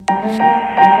Hello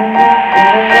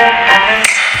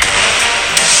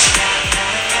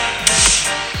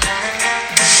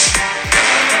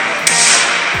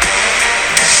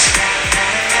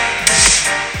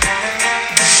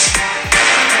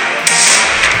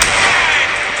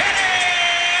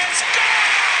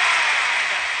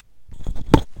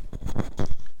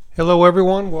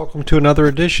everyone, welcome to another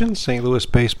edition, St. Louis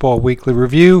Baseball Weekly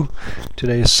Review.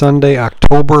 Today is Sunday,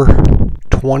 October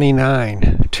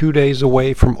 29, 2 days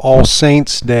away from All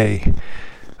Saints Day.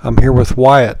 I'm here with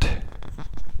Wyatt.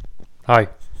 Hi.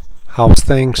 How's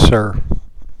things, sir?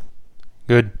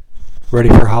 Good. Ready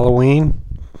for Halloween?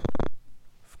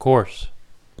 Of course.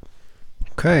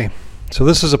 Okay, so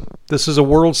this is a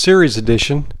World Series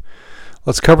edition.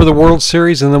 Let's cover the World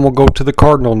Series and then we'll go to the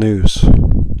Cardinal news.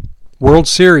 World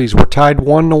Series, we're tied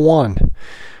 1-1.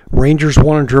 Rangers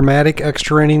won a dramatic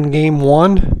extra inning game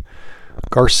 1.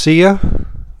 Garcia,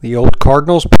 the old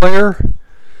Cardinals player,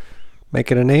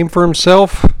 making a name for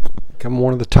himself, becoming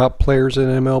one of the top players in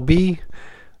MLB.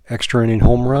 Extra inning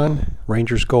home run.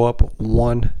 Rangers go up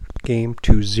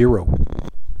 1-0.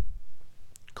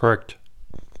 Correct.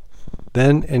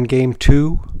 Then in game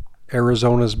 2,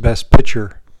 Arizona's best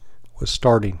pitcher was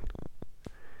starting,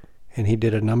 and he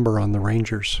did a number on the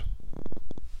Rangers.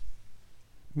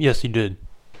 Yes, he did.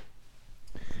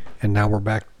 And now we're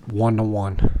back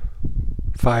 1-1.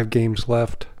 5 games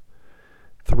left.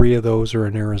 3 of those are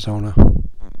in Arizona.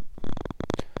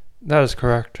 That is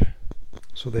correct.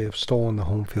 So they have stolen the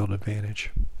home field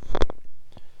advantage.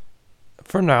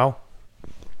 For now.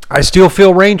 I still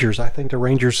feel Rangers. I think the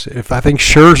Rangers, I think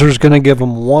Scherzer's going to give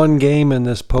them one game in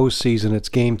this postseason, it's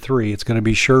game 3. It's going to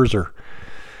be Scherzer.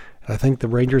 I think the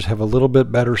Rangers have a little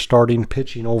bit better starting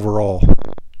pitching overall.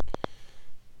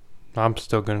 I'm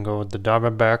still going to go with the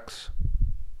Diamondbacks.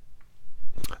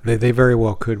 They very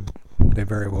well could. They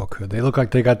very well could. They look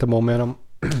like they got the momentum.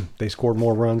 They scored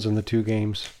more runs in the 2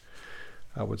 games,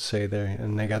 I would say.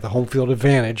 And they got the home field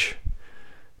advantage.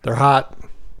 They're hot.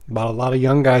 About a lot of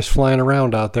young guys flying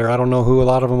around out there. I don't know who a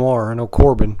lot of them are. I know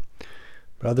Corbin.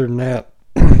 But other than that,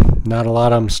 not a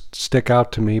lot of them stick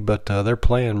out to me, but they're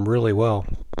playing really well.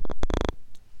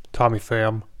 Tommy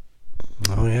Pham.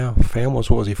 Oh, yeah. Pham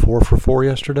was, what was he, 4 for 4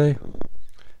 yesterday?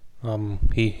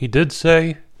 He did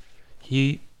say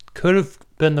he could have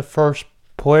been the first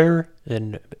player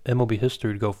in MLB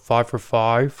history to go 5 for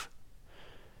 5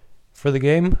 for the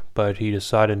game, but he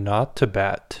decided not to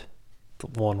bat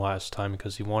one last time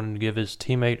because he wanted to give his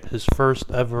teammate his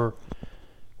first ever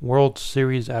World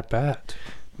Series at bat.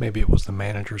 Maybe it was the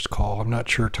manager's call. I'm not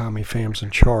sure Tommy Pham's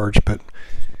in charge, but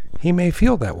he may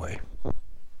feel that way.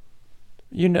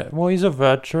 You know, well, he's a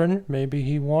veteran. Maybe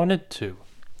he wanted to.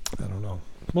 I don't know.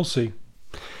 We'll see.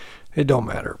 It don't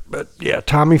matter. But, yeah,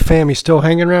 Tommy Pham, he's still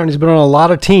hanging around. He's been on a lot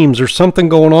of teams. There's something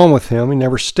going on with him. He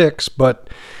never sticks, but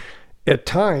at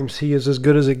times he is as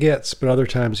good as it gets. But other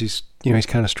times he's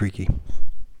kind of streaky.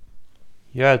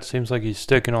 Yeah, it seems like he's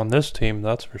sticking on this team,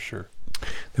 that's for sure.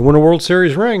 They won a World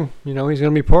Series ring. He's going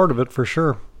to be part of it for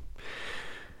sure.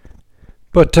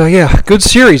 But, yeah, good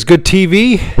series, good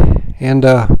TV.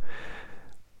 And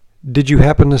did you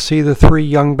happen to see the 3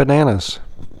 young bananas?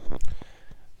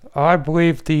 I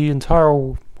believe the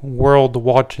entire world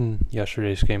watching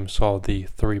yesterday's game saw the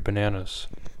 3 bananas.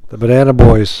 The Banana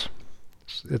Boys.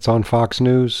 It's on Fox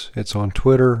News. It's on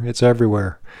Twitter. It's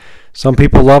everywhere. Some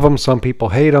people love them. Some people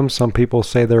hate them. Some people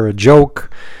say they're a joke.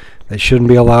 They shouldn't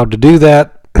be allowed to do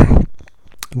that.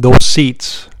 Those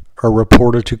seats are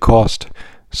reported to cost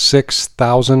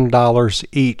 $6,000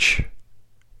 each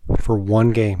for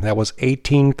one game. That was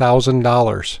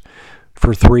 $18,000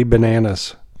 for 3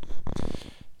 bananas.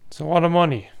 It's a lot of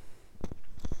money.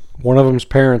 One of them's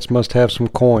parents must have some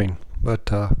coin, but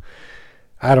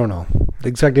I don't know.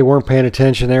 Exactly, weren't paying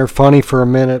attention. They were funny for a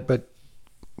minute, but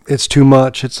it's too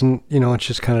much. It's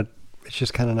just kind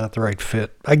of not the right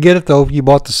fit. I get it though. You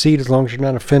bought the seat as long as you're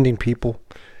not offending people.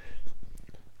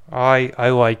 I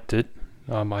liked it.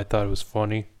 I thought it was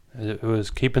funny. It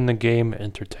was keeping the game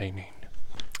entertaining.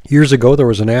 Years ago, there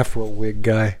was an Afro wig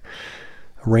guy,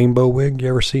 a rainbow wig. You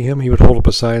ever see him? He would hold up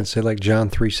a sign and say like John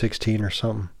 3:16 or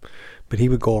something. But he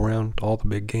would go around all the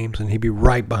big games, and he'd be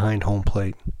right behind home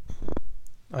plate.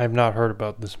 I have not heard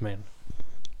about this man.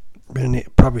 And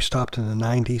it probably stopped in the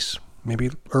 90s,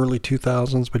 maybe early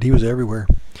 2000s, but he was everywhere.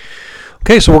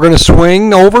 Okay, so we're going to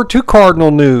swing over to Cardinal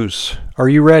news. Are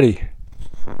you ready?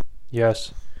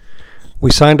 Yes. We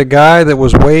signed a guy that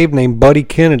was waived named Buddy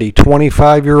Kennedy,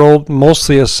 25-year-old,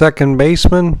 mostly a second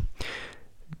baseman.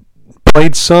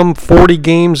 Played some 40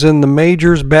 games in the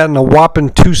majors, batting a whopping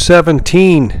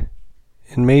 .217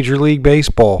 in Major League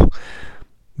Baseball.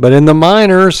 But in the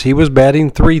minors, he was batting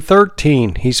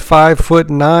 .313. He's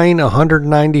 5'9",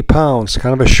 190 pounds.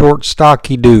 Kind of a short,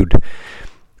 stocky dude.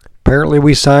 Apparently,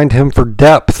 we signed him for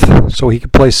depth, so he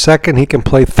can play second, he can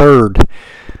play third.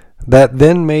 That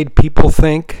then made people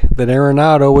think that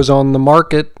Arenado was on the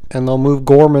market and they'll move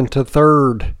Gorman to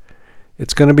third.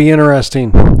 It's going to be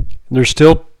interesting. There's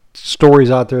still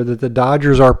stories out there that the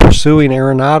Dodgers are pursuing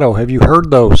Arenado. Have you heard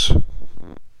those?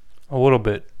 A little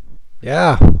bit.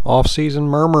 Yeah, off-season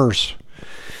murmurs.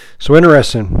 So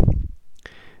interesting.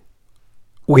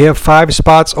 We have 5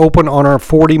 spots open on our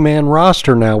 40-man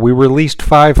roster now. We released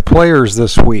 5 players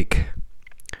this week.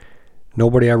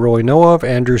 Nobody I really know of.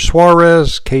 Andrew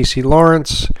Suarez, Casey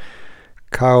Lawrence,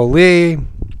 Kyle Leahy,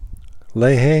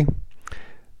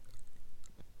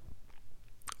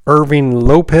 Irving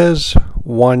Lopez,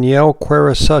 Waniel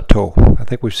Querasoto. I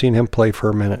think we've seen him play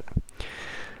for a minute.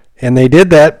 And they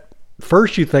did that.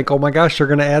 First you think, oh my gosh, they're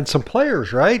going to add some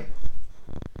players, right?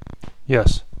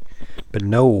 Yes. But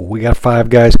no, we got 5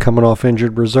 guys coming off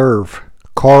injured reserve.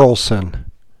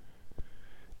 Carlson,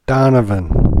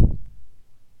 Donovan,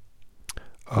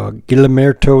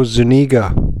 Guillermo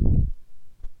Zuniga,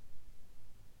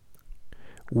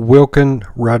 Wilkin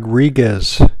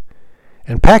Rodriguez,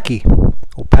 and Packy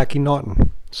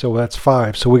Naughton. So that's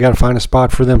 5. So we got to find a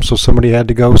spot for them. So somebody had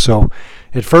to go. So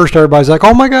at first everybody's like,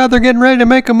 oh my God, they're getting ready to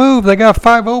make a move. They got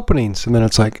 5 openings. And then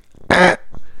it's like,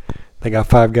 they got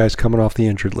 5 guys coming off the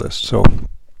injured list. So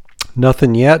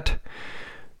nothing yet.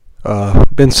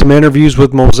 Been some interviews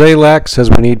with Mozeliak.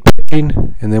 Says we need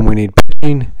pitching, and then we need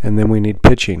pitching, and then we need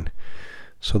pitching.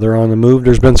 So they're on the move.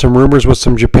 There's been some rumors with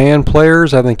some Japan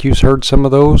players. I think you've heard some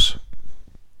of those.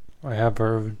 I have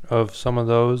heard of some of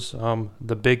those.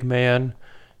 The big man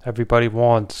everybody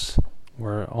wants.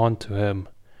 We're on to him.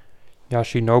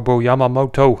 Yoshinobu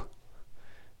Yamamoto.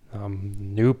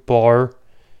 New bar.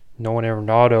 Nolan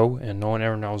Arenado and Nolan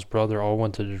Arenado's brother all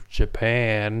went to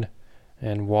Japan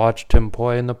and watched him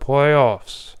play in the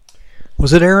playoffs.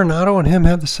 Was it Arenado and him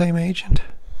have the same agent?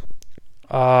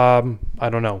 I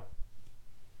don't know.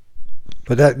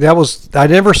 But that was, I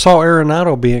never saw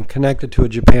Arenado being connected to a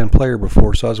Japan player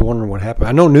before, so I was wondering what happened.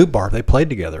 I know Newbar, they played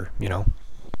together, you know.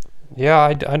 Yeah,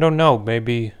 I don't know.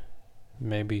 Maybe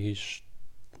he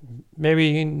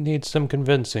needs some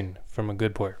convincing from a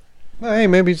good player. Well, hey,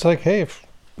 maybe it's like, hey, if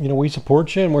we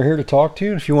support you and we're here to talk to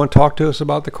you. If you want to talk to us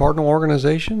about the Cardinal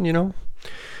organization,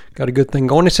 got a good thing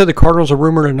going. They said the Cardinals are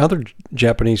rumored another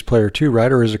Japanese player too,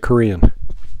 right? Or is it Korean?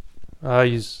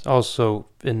 He's also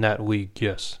in that league,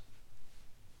 yes.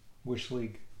 Which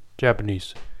league?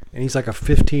 Japanese. And he's like a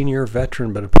 15-year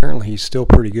veteran, but apparently he's still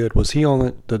pretty good. Was he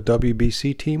on the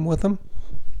WBC team with them?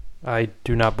 I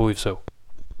do not believe so.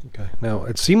 Okay. Now,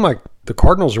 it seemed like the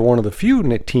Cardinals are one of the few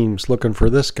teams looking for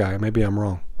this guy. Maybe I'm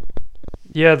wrong.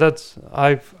 Yeah,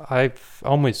 I've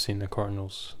always seen the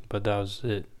Cardinals, but that was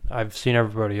it. I've seen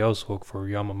everybody else look for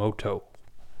Yamamoto.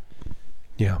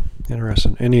 Yeah,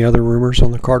 interesting. Any other rumors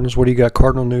on the Cardinals? What do you got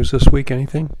Cardinal news this week?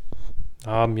 Anything?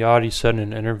 Yadi said in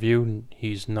an interview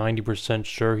he's 90%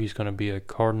 sure he's going to be a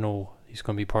Cardinal. He's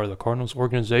going to be part of the Cardinals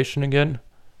organization again.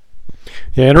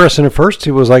 Yeah, interesting. At first,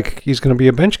 he was like he's going to be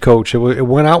a bench coach. It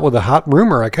went out with a hot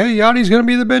rumor, like, hey, Yadi's going to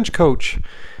be the bench coach.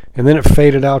 And then it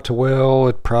faded out to, well,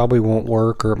 it probably won't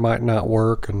work or it might not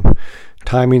work and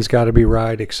timing's got to be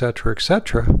right, et cetera, et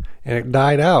cetera. And it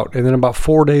died out. And then about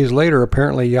 4 days later,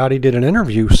 apparently Yadi did an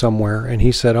interview somewhere and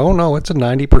he said, oh, no, it's a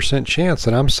 90% chance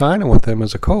that I'm signing with him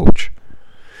as a coach.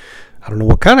 I don't know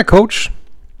what kind of coach.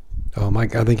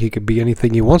 I think he could be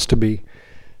anything he wants to be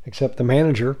except the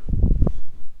manager.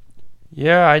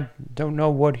 Yeah, I don't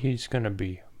know what he's going to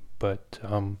be, but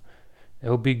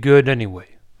it'll be good anyway.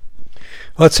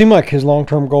 Well, it seemed like his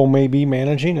long-term goal may be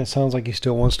managing. It sounds like he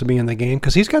still wants to be in the game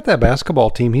because he's got that basketball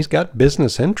team. He's got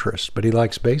business interests, but he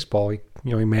likes baseball. He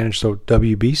managed the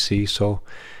WBC, so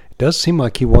it does seem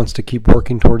like he wants to keep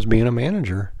working towards being a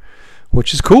manager,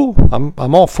 which is cool.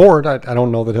 I'm all for it. I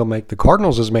don't know that he'll make the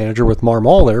Cardinals as manager with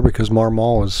Marmol there because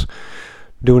Marmol is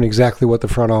doing exactly what the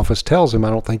front office tells him.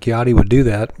 I don't think Yadi would do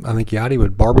that. I think Yadi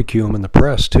would barbecue him in the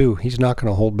press too. He's not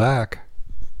going to hold back.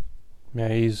 Yeah,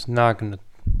 he's not going to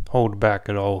hold back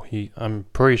at all. I'm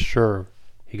pretty sure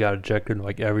he got ejected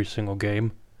like every single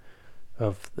game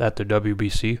at the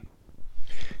WBC.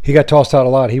 He got tossed out a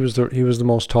lot. He was the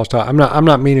most tossed out. I'm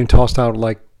not meaning tossed out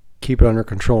like keep it under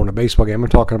control in a baseball game. I'm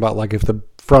talking about like if the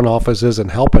front office isn't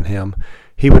helping him,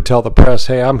 he would tell the press,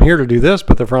 hey, I'm here to do this,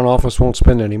 but the front office won't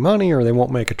spend any money or they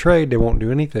won't make a trade. They won't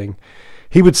do anything.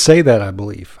 He would say that, I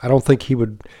believe. I don't think he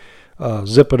would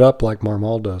zip it up like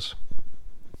Marmol does.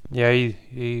 Yeah,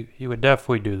 he would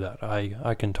definitely do that.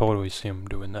 I can totally see him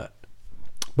doing that.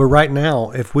 But right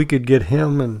now, if we could get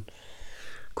him and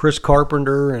Chris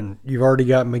Carpenter, and you've already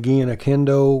got McGee and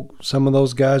Akendo, some of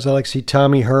those guys, I like to see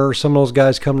Tommy Herr, some of those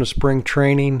guys come to spring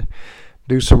training,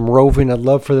 do some roving. I'd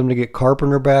love for them to get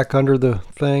Carpenter back under the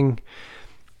thing.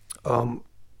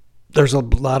 There's a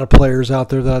lot of players out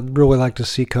there that I'd really like to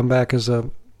see come back as a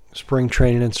spring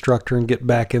training instructor and get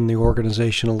back in the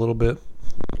organization a little bit.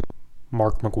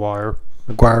 Mark McGuire.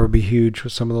 McGuire would be huge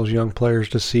with some of those young players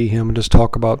to see him and just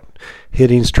talk about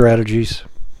hitting strategies.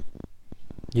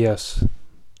 Yes.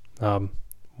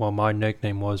 Well, my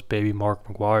nickname was Baby Mark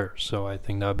McGuire, so I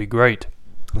think that would be great.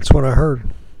 That's what I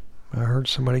heard. I heard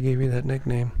somebody gave you that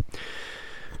nickname.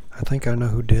 I think I know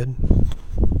who did.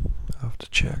 I'll have to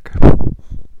check.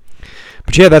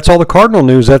 But yeah, that's all the Cardinal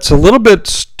news. That's a little bit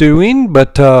stewing,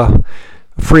 but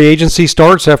free agency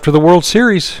starts after the World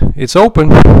Series. It's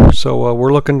open, so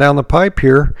we're looking down the pipe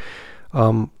here.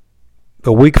 A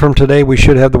week from today, we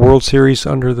should have the World Series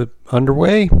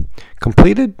underway,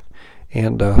 completed,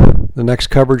 and the next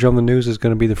coverage on the news is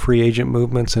going to be the free agent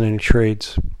movements and any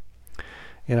trades.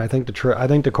 And I think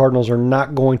the Cardinals are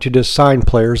not going to just sign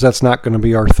players. That's not going to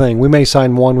be our thing. We may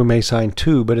sign one, we may sign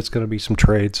two, but it's going to be some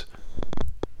trades.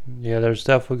 Yeah, there's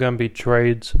definitely going to be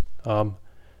trades.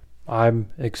 I'm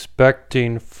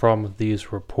expecting from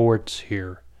these reports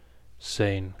here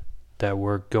saying that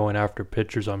we're going after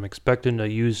pitchers, I'm expecting to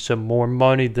use some more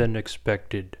money than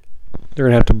expected. They're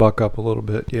going to have to buck up a little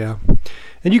bit, yeah.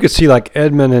 And you could see like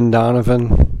Edman and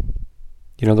Donovan,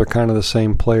 they're kind of the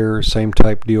same player, same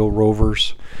type deal,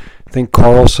 rovers. I think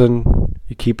Carlson,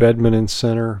 you keep Edman in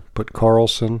center, put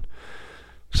Carlson.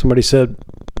 Somebody said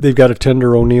they've got to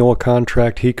tender O'Neill a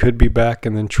contract. He could be back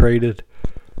and then traded.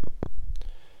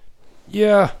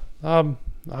 Yeah, I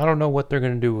don't know what they're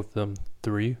going to do with them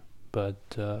three, but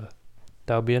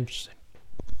that'll be interesting.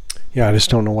 Yeah, I just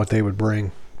don't know what they would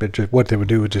bring. But what they would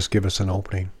do would just give us an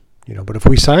opening, But if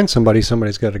we sign somebody,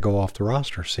 somebody's got to go off the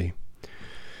roster, see.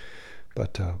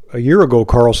 But a year ago,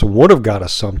 Carlson would have got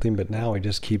us something, but now he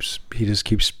just keeps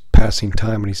passing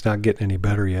time, and he's not getting any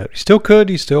better yet. He still could.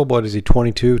 He's still, what is he,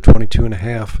 22 and a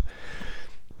half?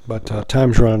 But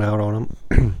time's running out on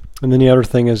him. And then the other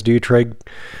thing is,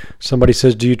 somebody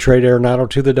says, do you trade Arenado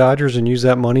to the Dodgers and use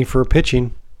that money for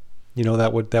pitching?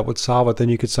 That would solve it. Then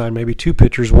you could sign maybe two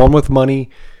pitchers, one with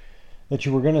money that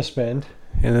you were going to spend,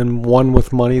 and then one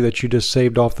with money that you just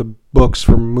saved off the books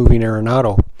from moving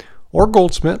Arenado. Or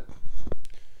Goldschmidt.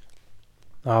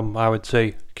 I would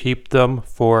say keep them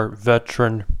for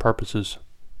veteran purposes.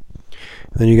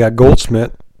 Then you got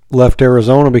Goldschmidt left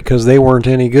Arizona because they weren't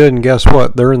any good, and guess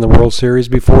what? They're in the World Series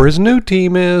before his new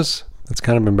team is. That's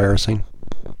kind of embarrassing.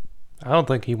 I don't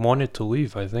think he wanted to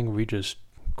leave. I think we just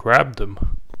grabbed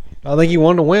him. I think he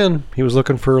wanted to win. He was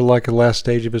looking for like a last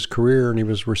stage of his career, and he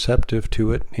was receptive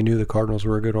to it. He knew the Cardinals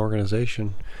were a good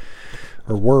organization,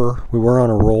 or were. We were on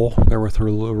a roll there with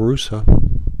La Russa,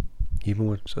 even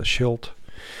with Schilt.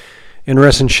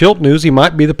 Interesting Schilt news, he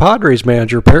might be the Padres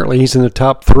manager. Apparently he's in the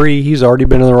top three. He's already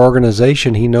been in their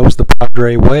organization. He knows the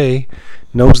Padre way,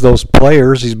 knows those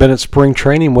players. He's been at spring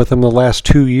training with them the last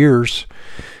 2 years.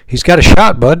 He's got a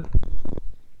shot, bud.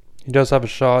 He does have a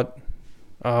shot.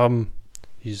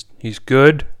 He's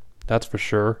good, that's for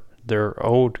sure. Their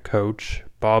old coach,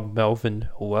 Bob Melvin,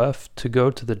 left to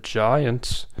go to the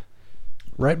Giants.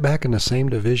 Right back in the same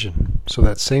division. So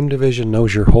that same division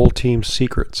knows your whole team's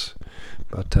secrets.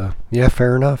 But, yeah,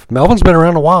 fair enough. Melvin's been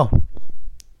around a while.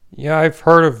 Yeah, I've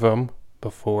heard of him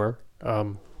before.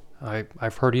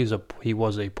 I've heard he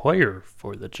was a player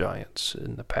for the Giants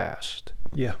in the past.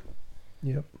 Yeah.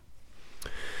 Yep.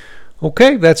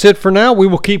 Okay, that's it for now. We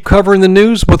will keep covering the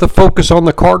news with a focus on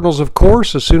the Cardinals, of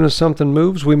course. As soon as something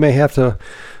moves, we may have to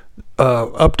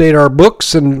update our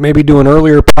books and maybe do an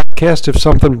earlier podcast. If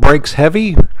something breaks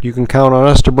heavy, you can count on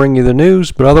us to bring you the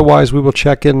news. But otherwise, we will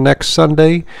check in next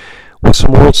Sunday with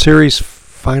some World Series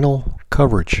final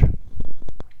coverage.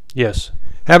 Yes.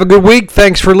 Have a good week.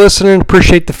 Thanks for listening.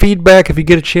 Appreciate the feedback. If you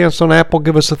get a chance on Apple,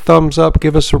 give us a thumbs up.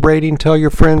 Give us a rating. Tell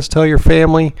your friends. Tell your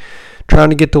family.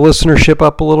 Trying to get the listenership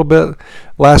up a little bit.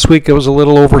 Last week it was a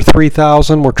little over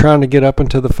 3,000. We're trying to get up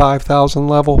into the 5,000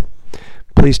 level.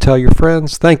 Please tell your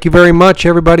friends. Thank you very much,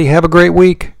 everybody. Have a great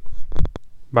week.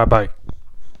 Bye-bye.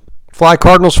 Fly,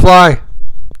 Cardinals, fly.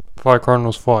 Fly,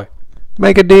 Cardinals, fly.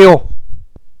 Make a deal.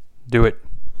 Do it.